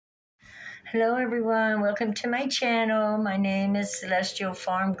Hello everyone, welcome to my channel. My name is Celestial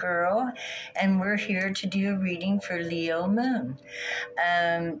Farm Girl and we're here to do a reading for Leo Moon.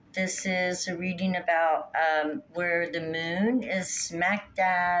 This is a reading about where the moon is smack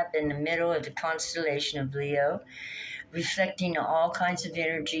dab in the middle of the constellation of Leo, reflecting all kinds of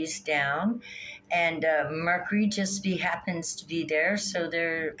energies down. And Mercury just happens to be there, so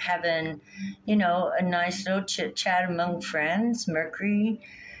they're having, a nice little chit chat among friends. Mercury,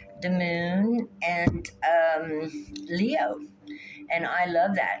 the moon, and Leo. And I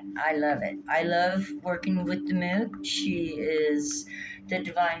love that. I love it. I love working with the moon. She is the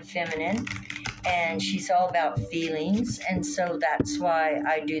divine feminine, and she's all about feelings. And so that's why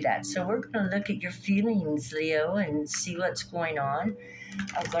I do that. So we're going to look at your feelings, Leo, and see what's going on.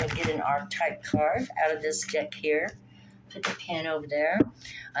 I'm going to get an archetype card out of this deck here. Put the pen over there.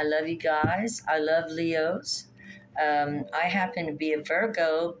 I love you guys. I love Leos. I happen to be a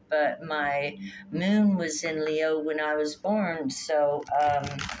Virgo, but my moon was in Leo when I was born, so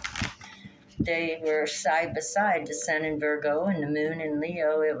they were side by side, the sun in Virgo and the moon in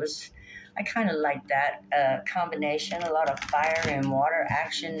Leo. I kind of like that combination, a lot of fire and water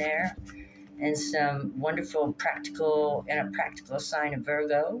action there, and some wonderful practical sign of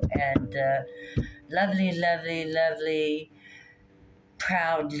Virgo, and lovely, lovely, lovely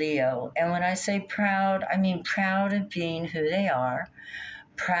proud Leo. And when I say proud, I mean proud of being who they are,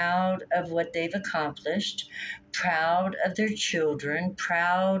 proud of what they've accomplished, proud of their children,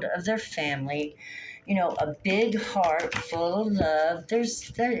 proud of their family. A big heart full of love.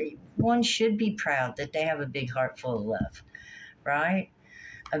 One should be proud that they have a big heart full of love, right?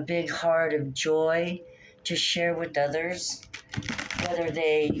 A big heart of joy to share with others, whether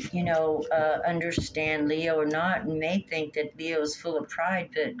they, understand Leo or not, and may think that Leo is full of pride,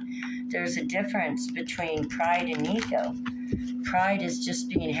 but there's a difference between pride and ego. Pride is just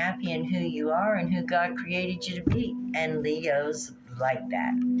being happy in who you are and who God created you to be, and Leo's like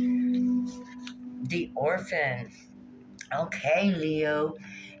that. The Orphan. Okay, Leo,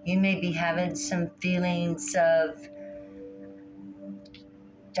 you may be having some feelings of,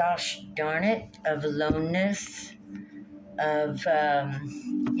 gosh darn it, of aloneness, of,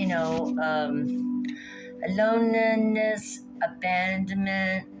 aloneness,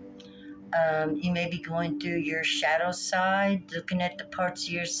 abandonment. You may be going through your shadow side, looking at the parts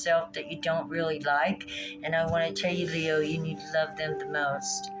of yourself that you don't really like. And I want to tell you, Leo, you need to love them the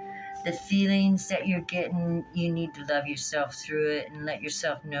most. The feelings that you're getting, you need to love yourself through it and let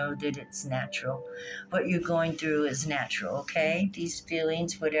yourself know that it's natural. What you're going through is natural, okay? These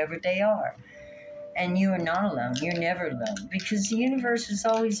feelings, whatever they are. And you are not alone. You're never alone, because the universe is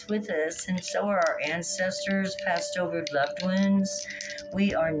always with us, and so are our ancestors, passed over loved ones.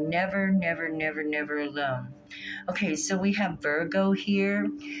 We are never, never, never, never alone. Okay, so we have Virgo here,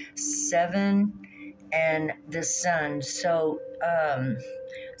 7, and the sun. So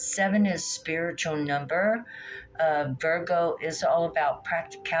 7 is spiritual number. Virgo is all about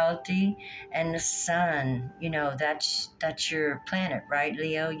practicality, and the sun, that's your planet, right,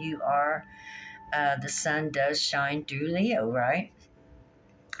 Leo? You are. The sun does shine through Leo, right?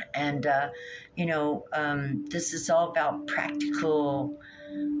 And, this is all about practical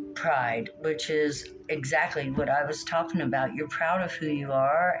pride, which is exactly what I was talking about. You're proud of who you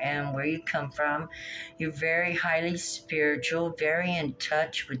are and where you come from. You're very highly spiritual, very in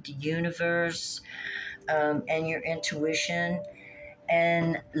touch with the universe, and your intuition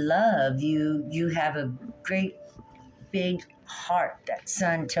and love. You have a great big heart. That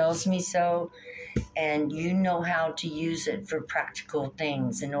sun tells me so. And you know how to use it for practical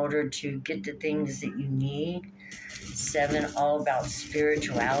things in order to get the things that you need. 7, all about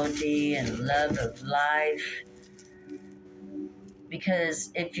spirituality and love of life.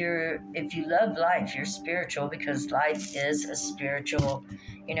 Because if you love life, you're spiritual, because life is a spiritual,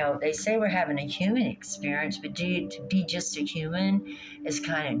 they say we're having a human experience, but to be just a human is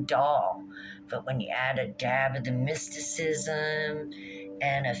kind of dull. But when you add a dab of the mysticism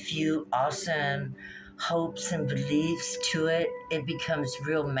and a few awesome hopes and beliefs to it, it becomes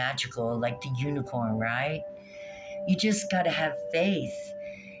real magical, like the unicorn, right? You just got to have faith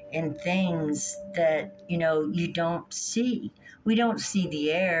in things that, you don't see. We don't see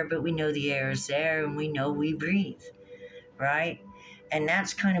the air, but we know the air is there, and we know we breathe, right? And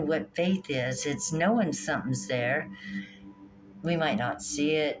that's kind of what faith is. It's knowing something's there. We might not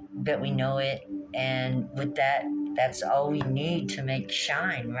see it, but we know it. And with that, that's all we need to make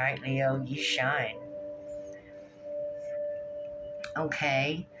shine, right, Leo? You shine.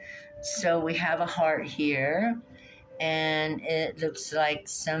 Okay, so we have a heart here, And it looks like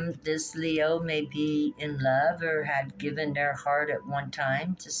this Leo may be in love or had given their heart at one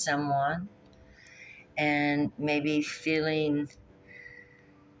time to someone, and maybe feeling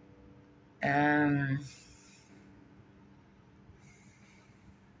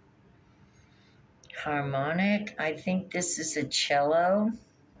harmonic. I think this is a cello.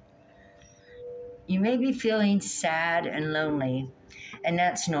 You may be feeling sad and lonely, and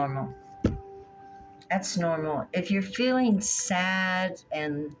that's normal. That's normal. If you're feeling sad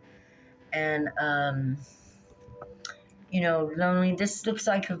and lonely, this looks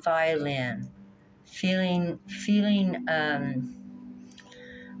like a violin. Feeling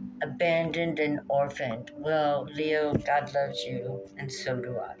abandoned and orphaned. Well, Leo, God loves you, and so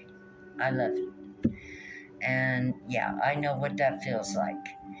do I. I love you. And yeah, I know what that feels like.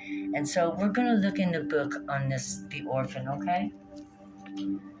 And so we're going to look in the book on this, the orphan, okay?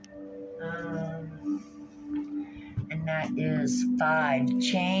 And that is 5.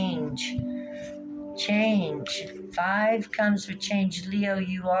 Change. 5 comes with change. Leo,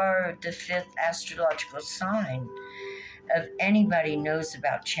 you are the 5th astrological sign. If anybody knows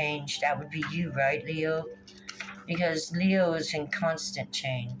about change, that would be you, right, Leo? Because Leo is in constant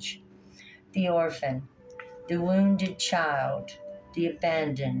change. The orphan, the wounded child, the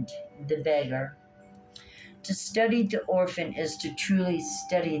abandoned, the beggar. To study the orphan is to truly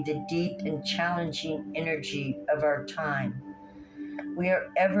study the deep and challenging energy of our time. We are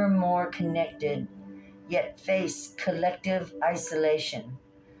ever more connected, yet face collective isolation.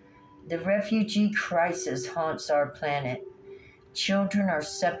 The refugee crisis haunts our planet. Children are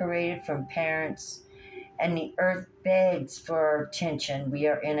separated from parents, and the earth begs for our attention. We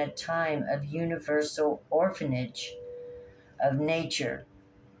are in a time of universal orphanage of nature,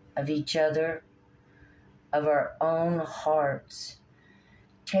 of each other, of our own hearts.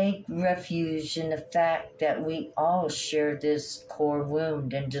 Take refuge in the fact that we all share this core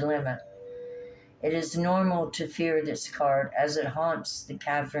wound and dilemma. It is normal to fear this card as it haunts the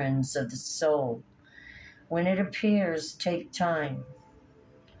caverns of the soul. When it appears, take time,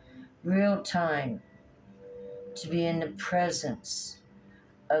 real time, to be in the presence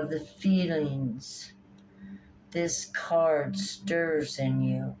of the feelings this card stirs in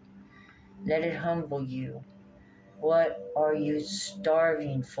you. Let it humble you. What are you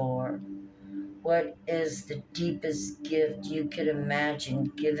starving for? What is the deepest gift you could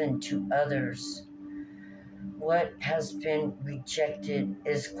imagine given to others? What has been rejected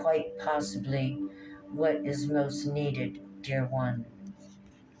is quite possibly what is most needed, dear one.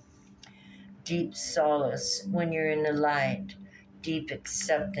 Deep solace when you're in the light, deep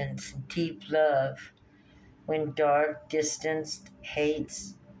acceptance, deep love when dark, distanced,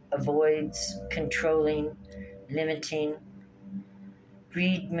 hates, avoids, controlling, limiting.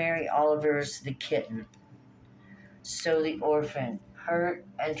 Read Mary Oliver's The Kitten. So the orphan, hurt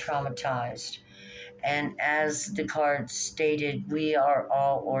and traumatized. And as the card stated, we are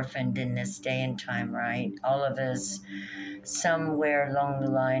all orphaned in this day and time, right? All of us, somewhere along the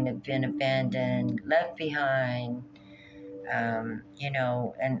line, have been abandoned, left behind, and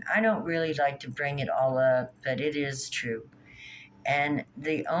I don't really like to bring it all up, but it is true. And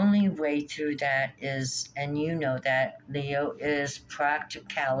the only way through that is, and you know that, Leo, is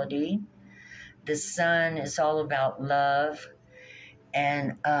practicality. The sun is all about love.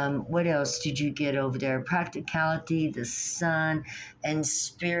 And what else did you get over there? Practicality, the sun, and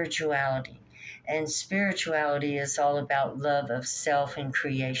spirituality. And spirituality is all about love of self and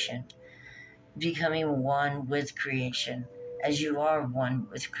creation, becoming one with creation, as you are one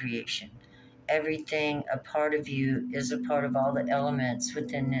with creation. Everything, a part of you, is a part of all the elements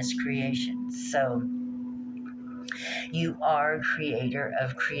within this creation. So you are a creator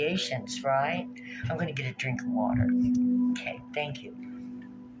of creations, right? I'm going to get a drink of water. Okay, thank you.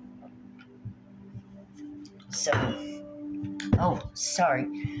 So, oh, sorry.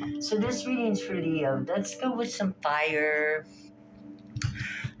 So this reading's for Leo. Let's go with some fire.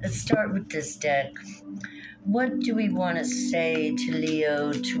 Let's start with this deck. What do we want to say to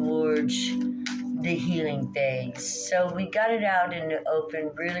Leo towards the healing phase? So we got it out in the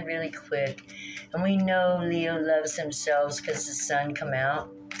open really, really quick. And we know Leo loves themselves because the sun come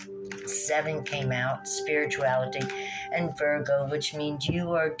out. 7 came out, spirituality, and Virgo, which means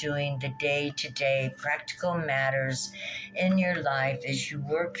you are doing the day-to-day practical matters in your life as you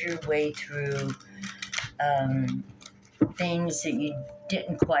work your way through things that you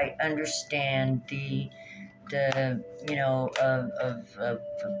didn't quite understand, of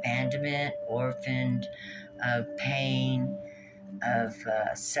abandonment, orphaned, of pain, of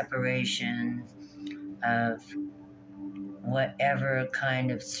separation, of whatever kind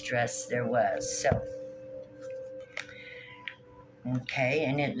of stress there was. So Okay,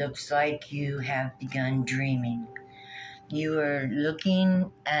 and it looks like you have begun dreaming. You are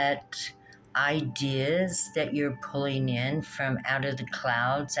looking at ideas that you're pulling in from out of the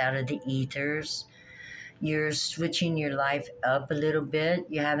clouds, out of the ethers. You're switching your life up a little bit.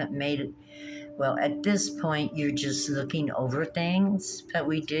 You haven't made it. Well, at this point, you're just looking over things, but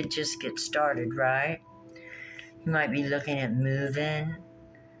we did just get started, right? You might be looking at moving.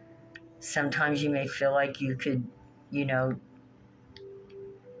 Sometimes you may feel like you could, you know,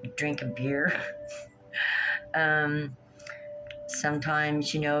 drink a beer.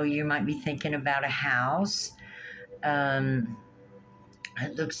 Sometimes, you might be thinking about a house.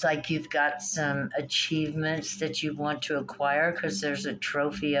 It looks like you've got some achievements that you want to acquire because there's a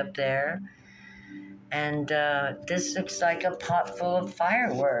trophy up there. And this looks like a pot full of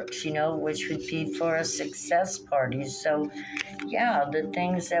fireworks, which would be for a success party. So, yeah, the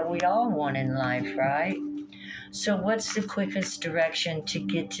things that we all want in life, right? So, what's the quickest direction to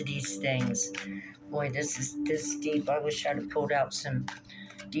get to these things? Boy, this is this deep. I wish I'd have pulled out some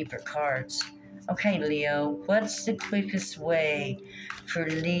deeper cards. Okay, Leo, what's the quickest way for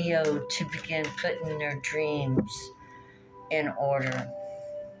Leo to begin putting their dreams in order?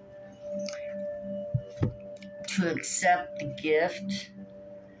 To accept the gift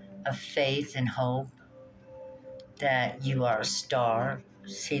of faith and hope that you are a star.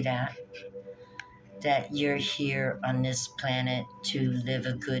 See that? That you're here on this planet to live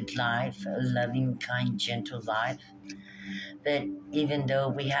a good life, a loving, kind, gentle life. That even though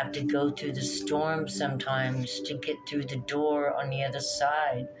we have to go through the storm sometimes to get through the door on the other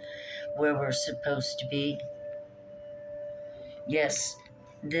side where we're supposed to be. Yes,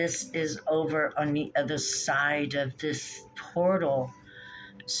 this is over on the other side of this portal.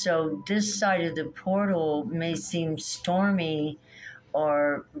 So this side of the portal may seem stormy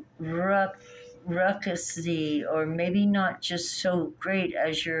or ruckusy, or maybe not just so great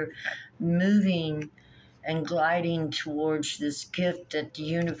as you're moving and gliding towards this gift that the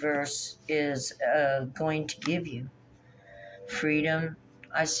universe is going to give you. Freedom.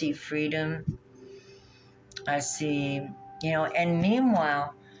 I see freedom. I see, and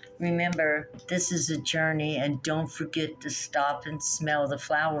meanwhile, remember, this is a journey, and don't forget to stop and smell the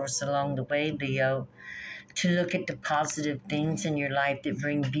flowers along the way, Leo, to look at the positive things in your life that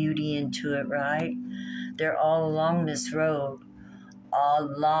bring beauty into it, right? They're all along this road. A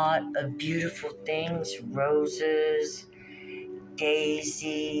lot of beautiful things, roses,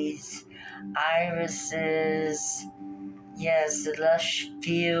 daisies, irises, yes, the lush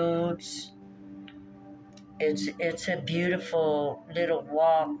fields. It's a beautiful little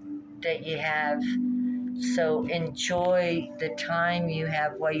walk that you have. So enjoy the time you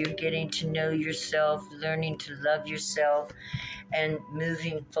have while you're getting to know yourself, learning to love yourself, and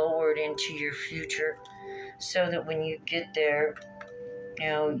moving forward into your future so that when you get there,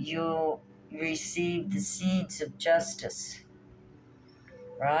 you'll receive the seeds of justice,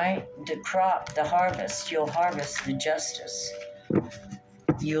 right? The crop, the harvest, you'll harvest the justice.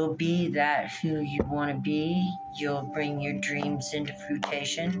 You'll be that who you want to be. You'll bring your dreams into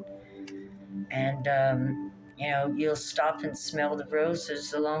fruition. And, you'll stop and smell the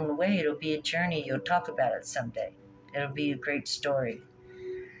roses along the way. It'll be a journey. You'll talk about it someday. It'll be a great story.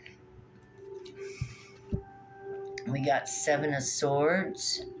 We got 7 of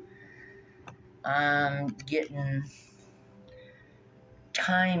Swords. I'm getting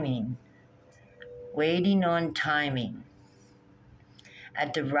timing. Waiting on timing.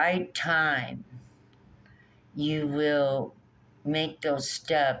 At the right time, you will make those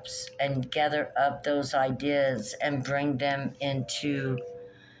steps and gather up those ideas and bring them into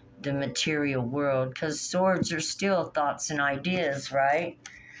the material world, because swords are still thoughts and ideas, right?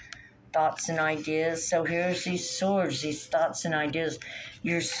 Thoughts and ideas. So here's these swords, these thoughts and ideas.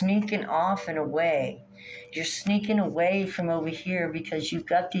 You're sneaking off and away. You're sneaking away from over here because you've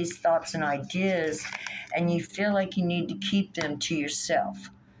got these thoughts and ideas and you feel like you need to keep them to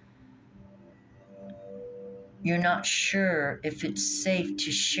yourself. You're not sure if it's safe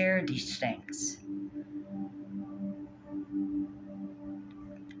to share these things.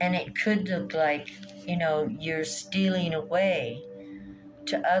 And it could look like, you're stealing away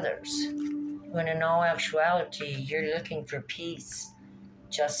to others, when in all actuality, you're looking for peace,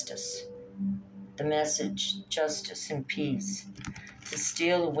 justice. The message, justice and peace. To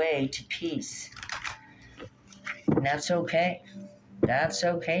steal away to peace. And that's okay. That's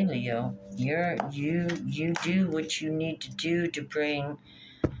okay, Leo. You do what you need to do to bring,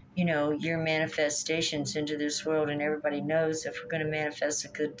 your manifestations into this world. And everybody knows if we're going to manifest a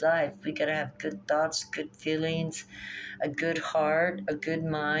good life, we got to have good thoughts, good feelings, a good heart, a good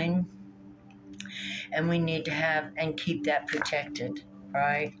mind, And we need to have and keep that protected,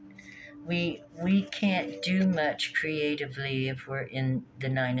 right? We can't do much creatively if we're in the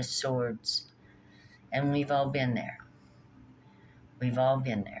Nine of Swords. And we've all been there. We've all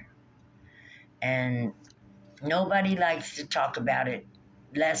been there. And nobody likes to talk about it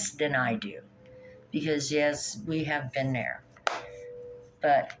less than I do. Because, yes, we have been there.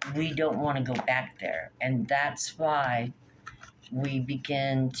 But we don't want to go back there. And that's why we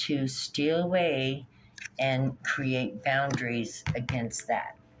begin to steal away and create boundaries against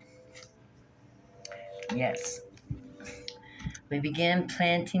that. Yes. We begin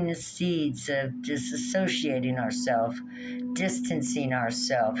planting the seeds of disassociating ourselves, distancing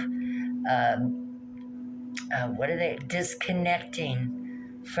ourselves.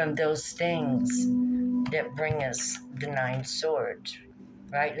 Disconnecting from those things that bring us the Nine Swords.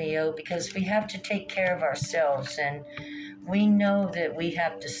 Right, Leo? Because we have to take care of ourselves, and we know that we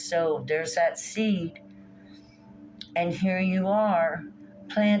have to sow. There's that seed, and here you are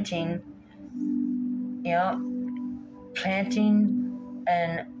planting, planting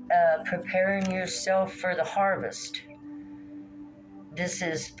and preparing yourself for the harvest. This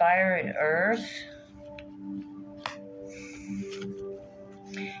is fire and earth.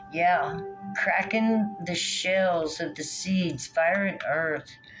 Yeah, cracking the shells of the seeds, fire and earth,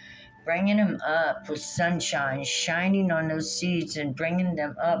 bringing them up with sunshine, shining on those seeds and bringing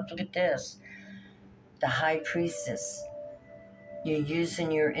them up. Look at this. The High Priestess. You're using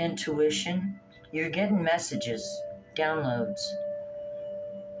your intuition. You're getting messages, downloads.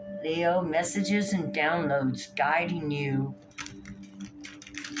 Leo, messages and downloads guiding you.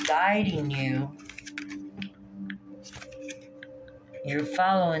 You're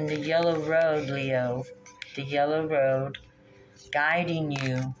following the yellow road, Leo. The yellow road guiding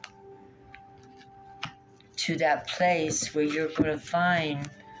you to that place where you're going to find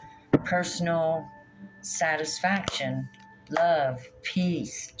personal satisfaction, love,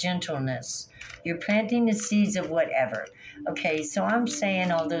 peace, gentleness. You're planting the seeds of whatever. Okay, so I'm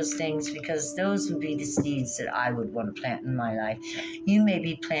saying all those things because those would be the seeds that I would want to plant in my life. You may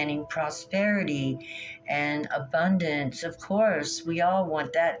be planting prosperity and abundance. Of course, we all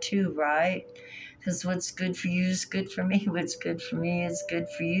want that too, right? Because what's good for you is good for me. What's good for me is good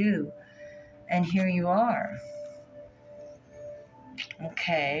for you. And here you are.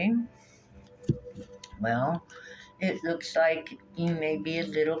 Okay. Well, it looks like you may be a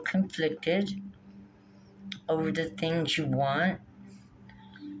little conflicted over the things you want.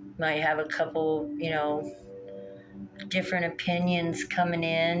 Might have a couple, different opinions coming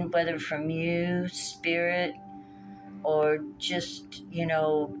in, whether from you, spirit, or just,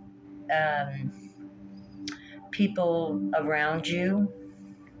 people around you.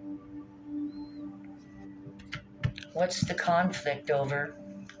 What's the conflict over?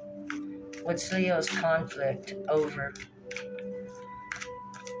 What's Leo's conflict over?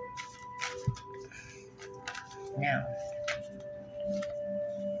 Now,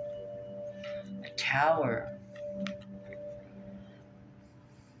 the Tower.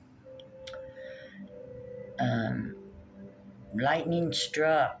 Lightning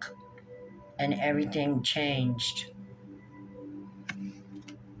struck and everything changed.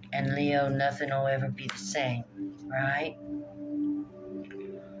 And Leo, nothing will ever be the same, right?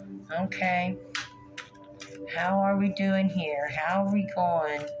 Okay. How are we doing here? How are we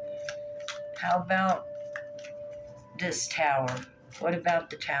going? How about this Tower? What about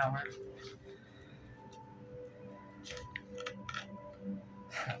the Tower?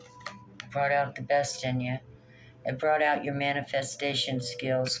 Brought out the best in you. It brought out your manifestation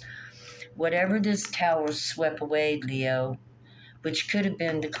skills. Whatever this Tower swept away, Leo, which could have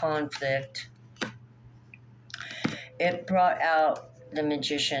been the conflict, it brought out the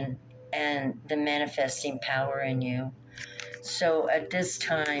Magician and the manifesting power in you. So at this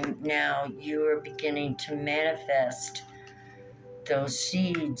time now, you are beginning to manifest those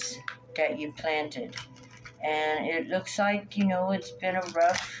seeds that you planted. And it looks like, it's been a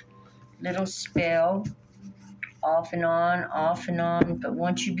rough little spell, off and on. But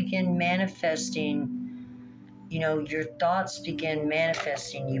once you begin manifesting, your thoughts begin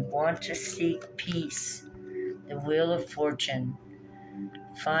manifesting. You want to seek peace, the wheel of fortune.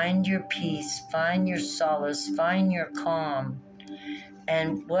 Find your peace, find your solace, find your calm.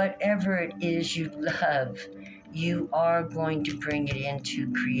 And whatever it is you love, you are going to bring it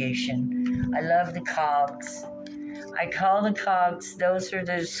into creation. I love the cogs. I call the cogs, those are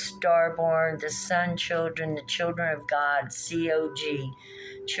the starborn, the sun children, the children of God, C-O-G,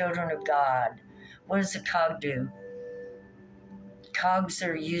 children of God. What does a cog do? Cogs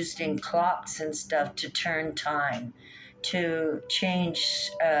are used in clocks and stuff to turn time, to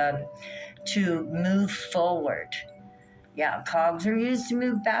change to move forward. Yeah, cogs are used to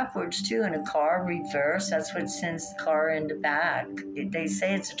move backwards too. In a car, reverse, that's what sends the car into back. They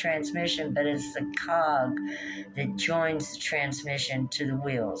say it's a transmission, but it's the cog that joins the transmission to the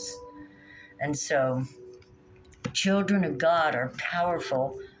wheels. And so, children of God are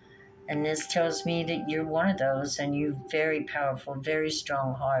powerful. And this tells me that you're one of those, and you're very powerful, very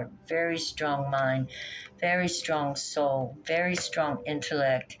strong heart, very strong mind, very strong soul, very strong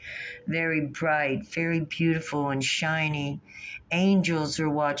intellect, very bright, very beautiful and shiny. Angels are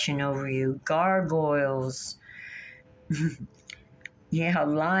watching over you, gargoyles. Yeah,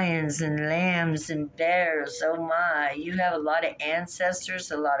 lions and lambs and bears. Oh my, you have a lot of ancestors,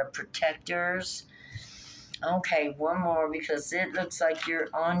 a lot of protectors. Okay, one more because it looks like you're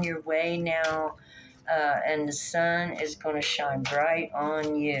on your way now, and the sun is going to shine bright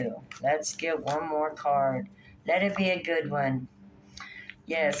on you. Let's get one more card. Let it be a good one.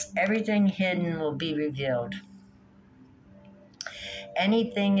 Yes, everything hidden will be revealed.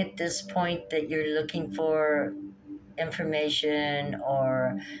 Anything at this point that you're looking for, information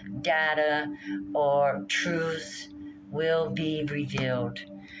or data or truth, will be revealed.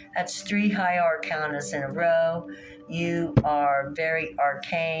 That's 3 high arcanas in a row. You are very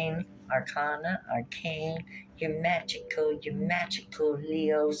arcane, arcane. You're magical,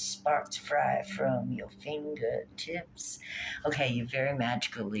 Leo. Sparks fly from your fingertips. Okay, you're very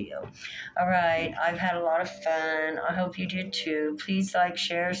magical, Leo. All right, I've had a lot of fun. I hope you did too. Please like,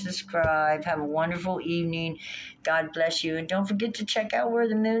 share, subscribe. Have a wonderful evening. God bless you. And don't forget to check out where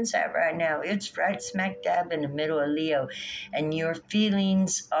the moon's at right now. It's right smack dab in the middle of Leo. And your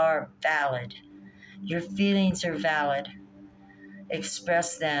feelings are valid. Your feelings are valid.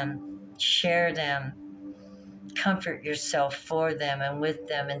 Express them. Share them. Comfort yourself for them and with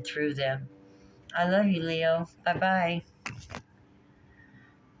them and through them. I love you, Leo. Bye-bye.